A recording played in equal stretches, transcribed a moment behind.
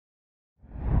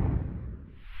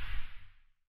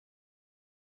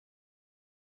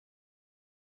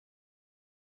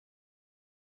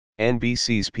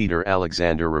NBC's Peter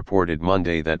Alexander reported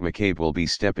Monday that McCabe will be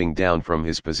stepping down from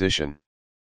his position.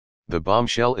 The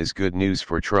bombshell is good news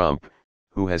for Trump,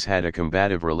 who has had a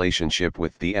combative relationship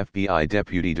with the FBI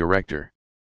deputy director.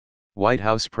 White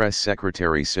House Press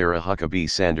Secretary Sarah Huckabee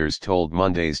Sanders told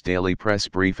Monday's daily press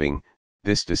briefing,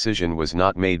 "This decision was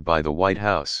not made by the White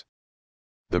House.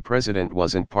 The president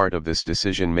wasn't part of this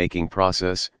decision-making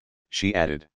process," she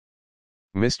added.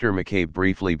 Mr. McCabe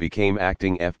briefly became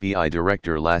acting FBI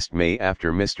director last May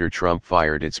after Mr. Trump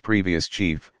fired its previous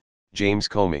chief, James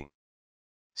Comey.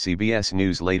 CBS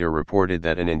News later reported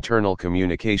that an internal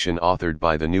communication authored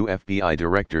by the new FBI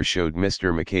director showed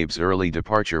Mr. McCabe's early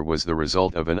departure was the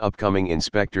result of an upcoming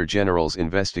Inspector General's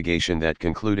investigation that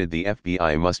concluded the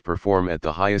FBI must perform at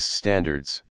the highest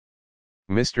standards.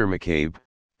 Mr. McCabe,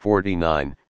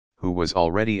 49, who was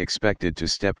already expected to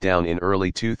step down in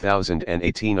early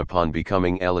 2018 upon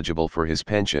becoming eligible for his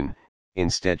pension,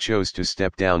 instead chose to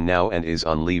step down now and is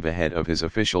on leave ahead of his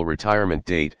official retirement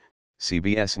date,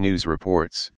 CBS News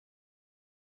reports.